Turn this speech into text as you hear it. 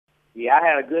Yeah, I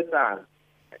had a good time.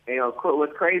 You know,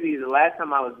 what's crazy is the last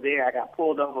time I was there, I got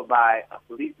pulled over by a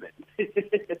policeman.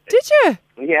 Did you?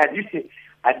 Yeah,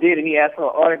 I did, and he asked for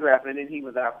an autograph, and then he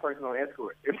was our personal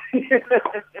escort.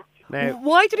 Now,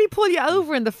 Why did he pull you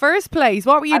over in the first place?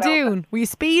 What were you doing? Were you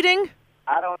speeding?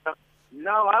 I don't know.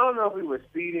 No, I don't know if we were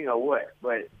speeding or what,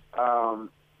 but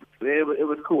it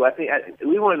was cool. I think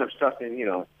we weren't obstructing,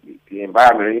 the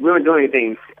environment. We weren't doing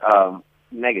anything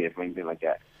negative or anything like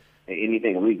that,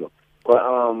 anything illegal. But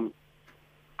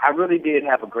I really did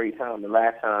have a great time the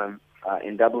last time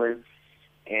in Dublin,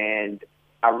 and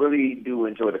I really do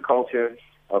enjoy the culture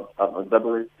of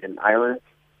Dublin and Ireland.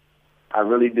 I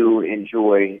really do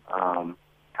enjoy.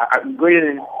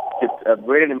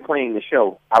 Greater than playing the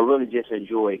show, I really just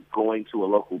enjoy going to a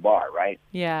local bar, right?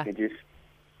 Yeah. And just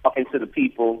talking to the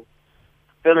people,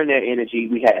 feeling their energy.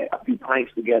 We had a few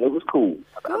pints together. It was cool.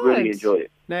 I really enjoyed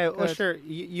it. Now, Usher,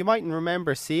 you mightn't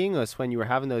remember seeing us when you were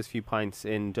having those few pints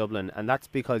in Dublin, and that's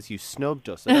because you snubbed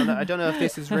us. I don't know if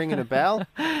this is ringing a bell.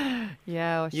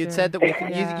 Yeah, Usher. You'd said that we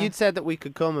could, you'd said that we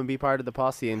could come and be part of the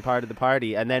posse and part of the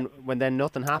party, and then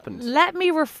nothing happened. Let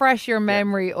me refresh your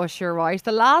memory, Usher, right?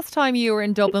 The last time you were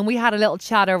in Dublin, we had a little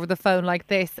chat over the phone like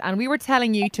this, and we were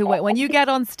telling you to, when you get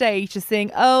on stage, to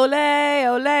sing Ole,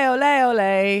 Ole, Ole,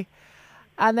 Ole.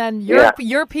 And then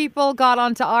your people got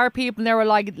onto our people, and they were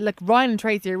like, look, Ryan and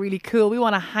Tracy are really cool. We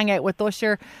want to hang out with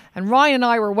Usher. And Ryan and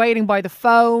I were waiting by the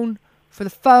phone for the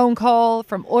phone call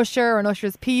from Usher and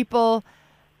Usher's people.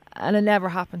 And it never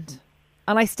happened.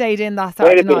 And I stayed in that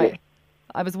Saturday night.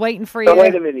 I was waiting for you. So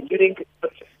wait a minute.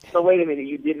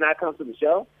 You did not come to the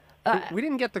show? We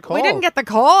didn't get the call. We didn't get the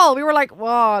call. We were like,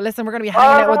 whoa, listen, we're going to be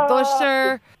hanging out with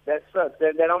Usher. That sucks.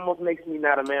 That almost makes me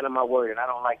not a man of my word, and I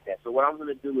don't like that. So what I'm going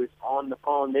to do is, on the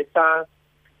phone this time,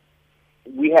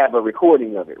 we have a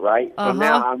recording of it, right? So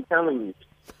now I'm telling you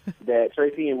that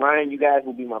Tracy and Ryan, you guys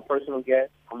will be my personal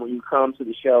guests when you come to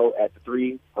the show at the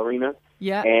 3 Arena.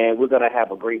 Yeah. And we're gonna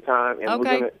have a great time. And we're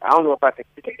gonna. I don't know if I can.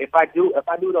 If I do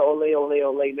the ole ole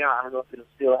ole now, I don't know if it'll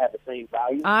still have the same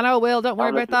value. I know, Will. Don't worry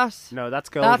about that. No, that's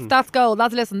golden. That's gold.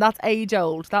 That's age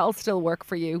old. That'll still work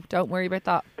for you. Don't worry about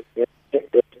that. It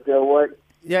still work.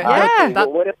 Yeah.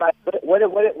 But what if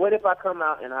I come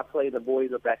out and I play The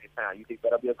Boys Are Back in Town? You think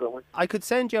that'll be a good one? I could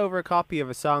send you over a copy of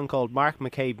a song called Mark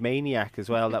McCabe Maniac as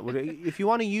well. That would, if you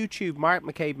want to YouTube Mark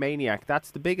McCabe Maniac,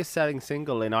 that's the biggest selling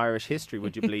single in Irish history,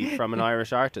 would you believe, from an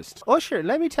Irish artist. Usher,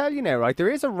 let me tell you now, right? There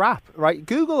is a rap, right?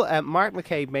 Google Mark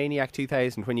McCabe Maniac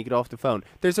 2000 when you get off the phone.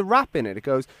 There's a rap in it. It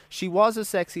goes, "She was a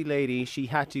sexy lady, she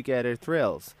had to get her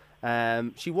thrills.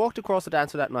 She walked across the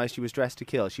dance floor that night, she was dressed to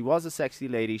kill. She was a sexy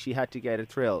lady, she had to get her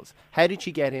thrills. How did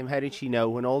she get him? How did she know?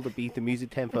 When all the beat, the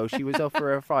music tempo, she was up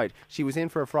for a fight. She was in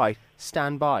for a fright.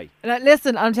 Stand by." Now,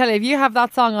 listen, I'm telling you, if you have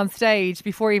that song on stage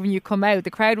before even you come out, the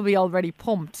crowd will be already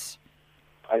pumped.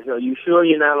 Are you sure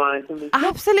you're not lying to me?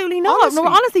 Absolutely not. No,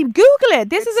 honestly, Google it.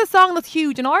 This is a song that's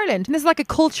huge in Ireland, and this is like a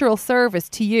cultural service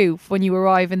to you when you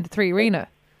arrive in the 3 Arena.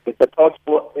 It's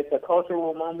a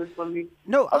cultural moment for me.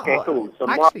 No, okay, cool. So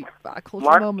actually, a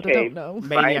cultural moment, I don't know.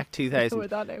 Maniac 2000.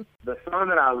 The song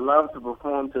that I love to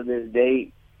perform to this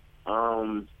day,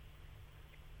 I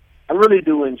really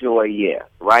do enjoy. Yeah,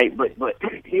 right. But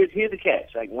here's the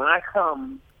catch. Like when I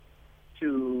come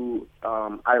to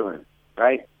Ireland,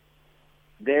 right?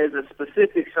 There's a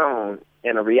specific song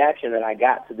and a reaction that I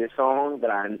got to this song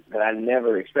that I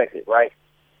never expected. Right.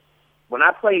 When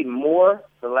I played More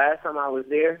the last time I was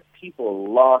there,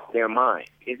 people lost their mind.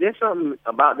 Is there something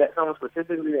about that song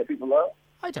specifically that people love?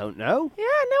 I don't know. Yeah,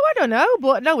 no, I don't know.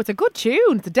 But no, it's a good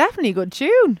tune. It's definitely a good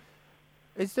tune.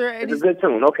 It's a good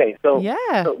tune. Okay, so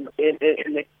yeah. So,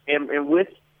 and with,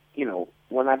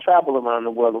 when I travel around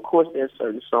the world, of course, there's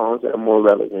certain songs that are more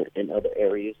relevant in other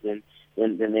areas than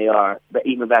they are, but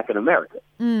even back in America.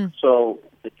 So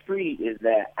the treat is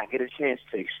that I get a chance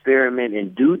to experiment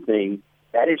and do things.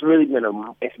 That has really been a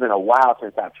while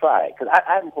since I've tried, because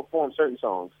I haven't performed certain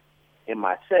songs in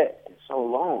my set in so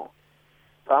long.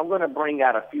 So I'm going to bring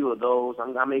out a few of those.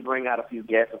 I may bring out a few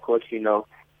guests. Of course,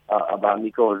 about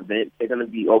Nico's event. They're going to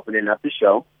be opening up the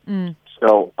show.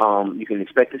 So you can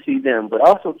expect to see them. But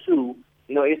also, too,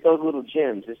 it's those little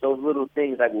gems. It's those little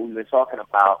things like what we've been talking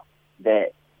about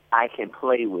that I can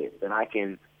play with and I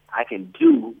can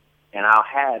do, and I'll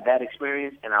have that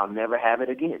experience and I'll never have it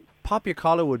again. Pop Your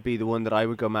Collar would be the one that I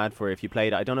would go mad for if you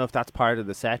played it. I don't know if that's part of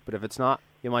the set, but if it's not,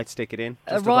 you might stick it in.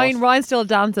 Ryan still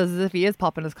dances as if he is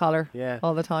popping his collar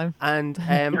all the time. And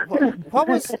what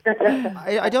was...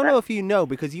 I don't know if you know,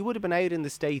 because you would have been out in the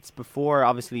States before,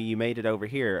 obviously, you made it over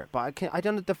here. But I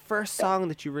don't know, the first song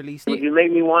that you released... Would you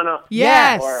make me wanna...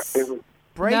 Yes!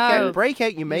 Break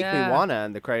out, you make me wanna,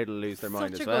 and the crowd will lose their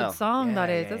mind as well. Such a good song that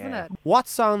is, isn't it? What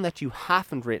song that you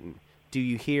haven't written do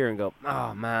you hear and go,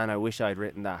 oh man, I wish I'd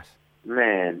written that?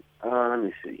 Man, let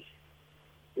me see.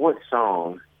 What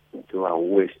song do I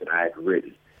wish that I had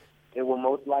written? It will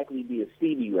most likely be a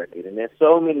Stevie record, and there's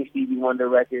so many Stevie Wonder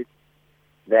records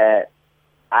that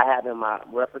I have in my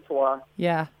repertoire.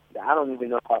 Yeah. That I don't even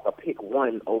know if I could pick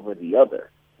one over the other.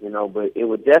 But it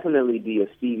would definitely be a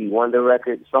Stevie Wonder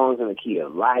record, songs in the key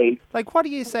of life. Like, what do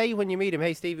you say when you meet him?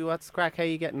 Hey, Stevie, what's the crack? How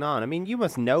you getting on? I mean, you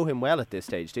must know him well at this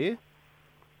stage, do you?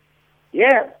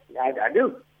 Yeah, I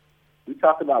do. We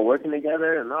talk about working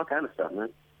together and all kind of stuff, man.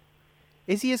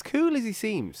 Is he as cool as he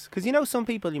seems? Because some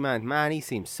people you man, he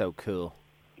seems so cool.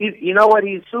 You know what?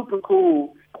 He's super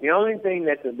cool. The only thing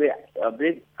that's a bit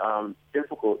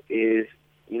difficult is,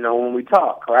 when we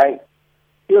talk, right?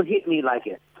 He'll hit me like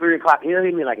at 3 o'clock. He'll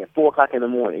hit me like at 4 o'clock in the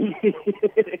morning.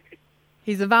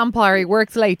 He's a vampire. He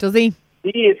works late, does he? He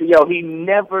is. He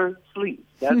never sleeps.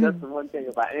 That's the one thing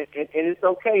about it. And it's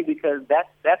okay because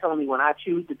that's only when I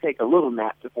choose to take a little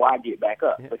nap before I get back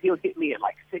up. Yeah. But he'll hit me at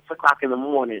like 6 o'clock in the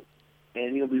morning,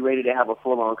 and he'll be ready to have a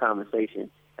full-on conversation.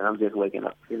 And I'm just waking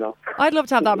up, I'd love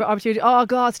to have that opportunity. Oh,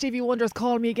 God, Stevie Wonder's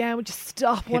calling me again. Would you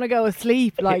stop? Want to go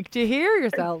asleep? Like, do you hear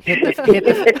yourself? I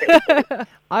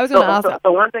was going to ask.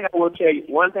 So one thing I will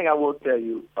tell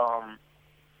you,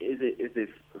 is it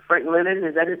Frank Lennon?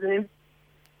 Is that his name?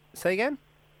 Say again?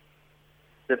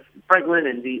 Frank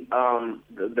Lennon,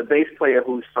 the bass player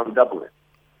who's from Dublin.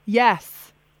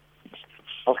 Yes.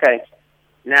 Okay.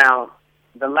 Now,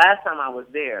 the last time I was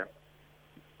there,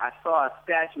 I saw a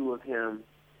statue of him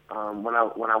when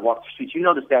I walked the streets. You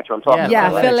know the statue I'm talking about? Yeah,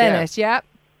 Phil Lynott, yeah.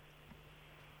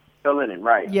 Phil Lynott,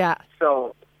 right. Yeah.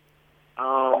 So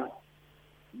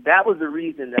that was the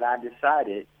reason that I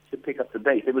decided to pick up the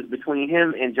bass. It was between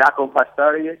him and Jaco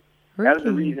Pastorius. Really? That was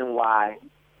the reason why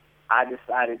I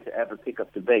decided to ever pick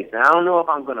up the bass. Now, I don't know if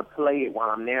I'm going to play it while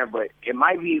I'm there, but it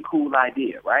might be a cool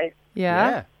idea, right?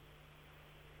 Yeah.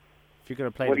 If you're going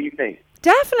to play what do you think?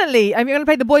 Definitely. You're going to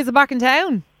play The Boys Are Back in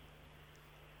Town.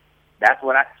 That's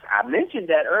what I mentioned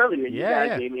that earlier. You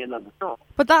guys gave me another song.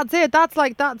 But that's it.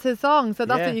 That's his song. So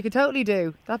that's what you could totally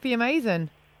do. That'd be amazing.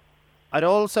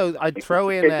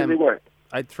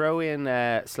 I'd throw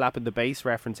in slapping the bass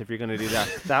reference if you're going to do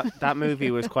that. That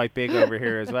movie was quite big over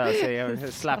here as well. So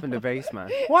slapping the bass, man.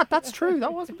 What? That's true.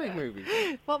 That was a big movie.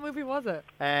 What movie was it?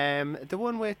 The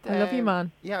one with I Love You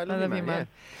Man. Yeah, I love you man.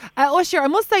 Yeah. Usher, I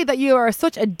must say that you are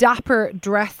such a dapper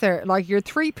dresser. Like your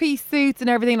 3-piece suits and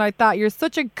everything like that. You're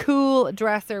such a cool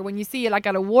dresser. When you see you like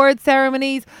at award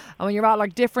ceremonies and when you're at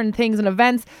like different things and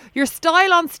events, your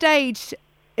style on stage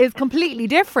is completely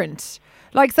different.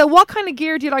 Like, so what kind of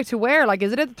gear do you like to wear? Like,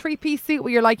 is it a 3-piece suit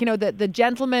where you're like, the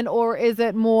gentleman, or is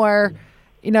it more,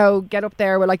 get up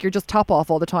there where like you're just top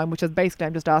off all the time, which is basically,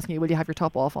 I'm just asking you, will you have your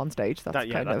top off on stage?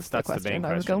 That's the question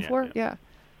I was going for. Yeah.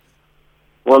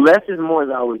 Well, less is more is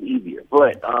always easier.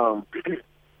 But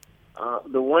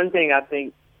the one thing I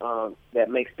think that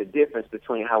makes the difference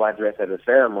between how I dress at a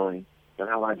ceremony and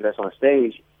how I dress on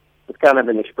stage, it's kind of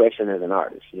an expression as an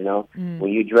artist,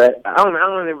 When you dress, I don't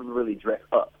ever really dress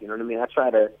up, you know what I mean? I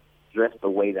try to dress the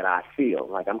way that I feel.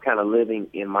 Like I'm kind of living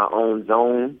in my own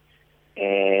zone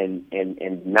and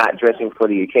not dressing for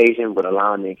the occasion, but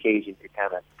allowing the occasion to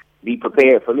kind of be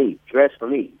prepared for me, dress for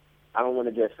me. I don't want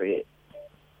to dress for it.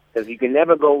 Because you can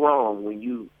never go wrong when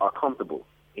you are comfortable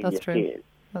in your skin.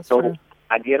 That's true.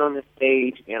 I get on the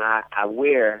stage and I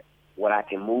wear what I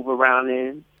can move around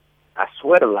in. I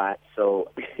sweat a lot, so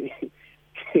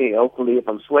hopefully if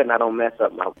I'm sweating, I don't mess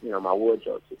up my my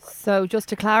wardrobe too much. So just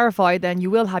to clarify, then you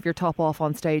will have your top off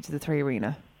on stage at the 3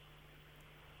 Arena.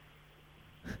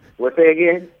 What, say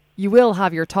again? You will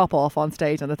have your top off on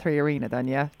stage on the 3 Arena, then,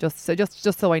 yeah.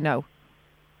 Just so I know.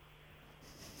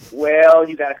 Well,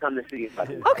 you got to come to see it.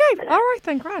 Okay, all right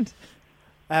then, Grant.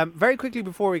 Very quickly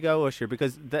before we go, Usher,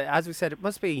 because as we said, it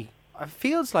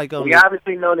feels like only... We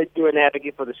obviously know that you're an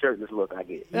advocate for the shirtless look, I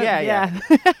get. Yeah.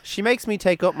 She makes me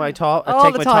take up my top,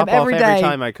 every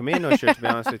time I come in, Usher, to be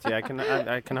honest with you.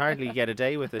 I can hardly get a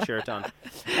day with a shirt on.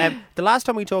 The last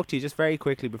time we talked to you, just very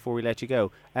quickly before we let you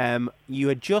go, you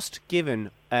had just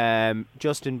given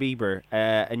Justin Bieber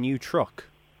a new truck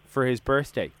for his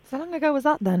birthday. How long ago was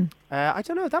that then? I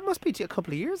don't know. That must be a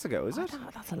couple of years ago, is it?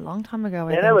 That's a long time ago.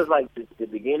 Yeah, that was like the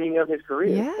beginning of his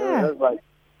career. Yeah. That was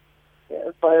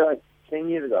probably like 10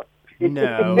 years ago.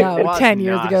 No, 10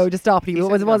 years ago to stop. He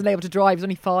wasn't able to drive. He was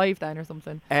only 5 then or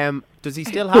something. Does he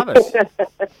still have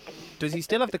it? Does he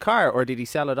still have the car, or did he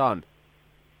sell it on?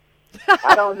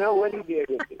 I don't know what he did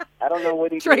with it. I don't know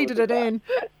what he traded it in.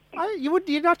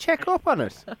 You not check up on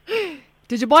it?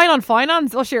 Did you buy it on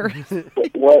finance, Usher?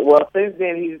 Well, since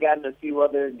then he's gotten a few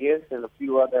other gifts and a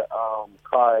few other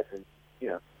cars, and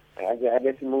I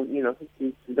guess he moved.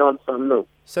 He's doing something new.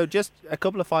 So, just a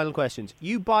couple of final questions.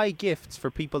 You buy gifts for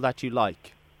people that you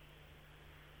like.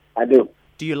 I do.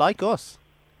 Do you like us?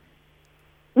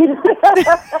 What?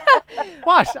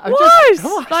 I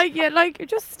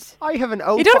have an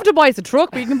You don't have to buy us a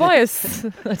truck, but you can buy us.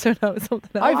 I don't know, something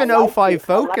else. I have an 05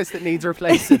 Focus that needs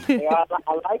replacing. I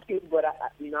like you, but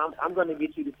I'm going to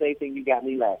get you the same thing you got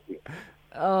me last year.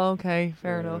 Oh, okay,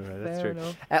 fair enough. That's Fair true.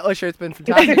 enough. Usher, it's been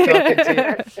fantastic talking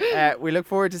to you. We look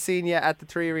forward to seeing you at the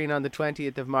 3 Arena on the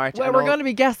 20th of March. Well, we're going to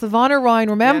be guests of honour, Ryan.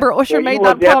 Remember, Usher made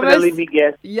that promise. promise.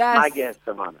 Definitely be my guest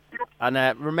of honour.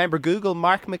 And remember, Google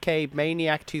Mark McCabe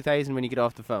Maniac 2000 when you get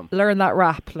off the phone. Learn that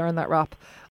rap.